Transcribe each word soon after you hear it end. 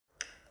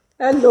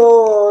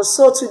Hello,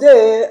 so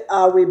today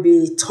I will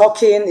be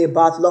talking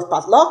about love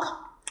padlock.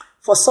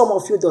 For some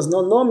of you does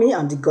not know me,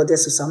 I'm the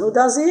goddess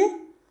OSANODAZIE.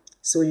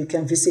 So you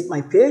can visit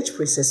my page,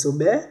 Princess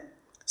Obe.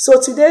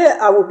 So today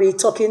I will be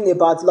talking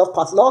about love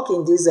padlock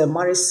in this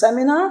marriage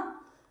seminar.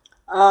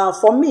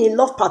 For me,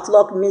 love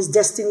padlock means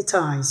destiny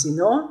ties,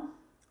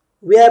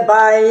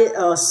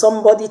 whereby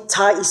somebody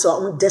ties his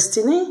own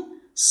destiny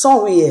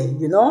somewhere,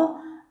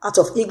 out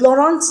of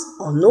ignorance,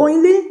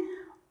 unknowingly,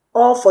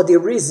 or for the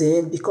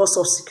reason because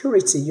of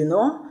security,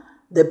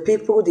 The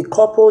people, the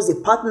couples, the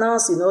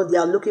partners, they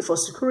are looking for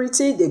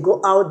security. They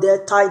go out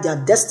there, tie their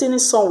destiny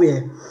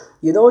somewhere.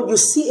 You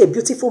see a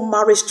beautiful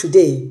marriage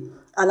today.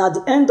 And at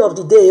the end of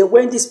the day,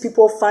 when these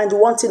people find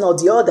one thing or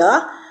the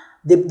other,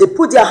 they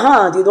put their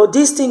hand,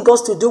 this thing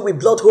goes to do with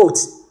blood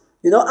oaths.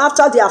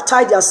 After they have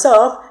tied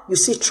themselves, you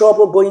see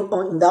trouble going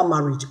on in that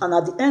marriage. And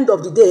at the end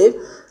of the day,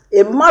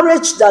 a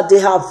marriage that they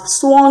have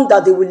sworn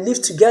that they will live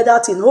together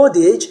till old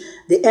age,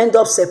 they end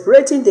up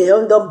separating, they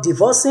end up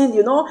divorcing,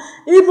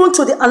 even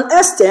to an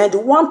extent,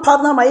 one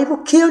partner might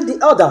even kill the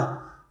other,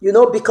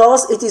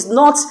 because it is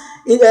not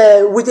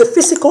with a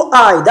physical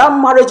eye. That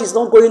marriage is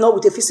not going on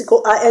with a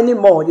physical eye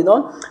anymore,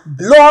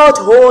 Blood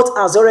oath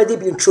has already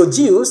been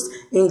introduced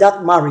in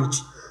that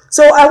marriage.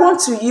 So I want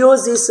to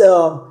use this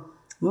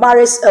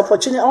marriage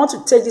opportunity. I want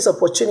to take this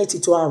opportunity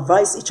to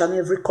advise each and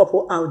every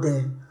couple out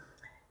there.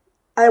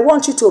 I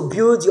want you to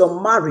build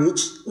your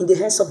marriage in the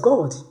hands of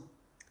God.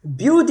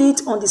 Build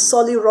it on the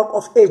solid rock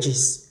of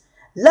ages.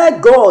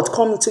 Let God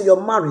come into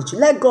your marriage.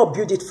 Let God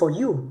build it for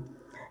you.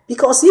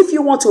 Because if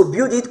you want to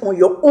build it on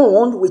your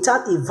own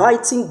without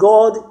inviting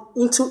God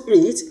into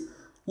it,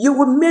 you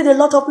will make a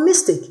lot of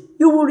mistakes.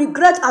 You will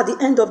regret at the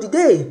end of the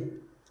day.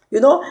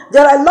 There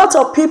are a lot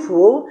of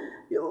people,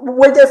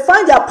 when they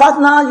find their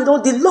partner,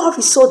 the love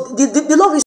is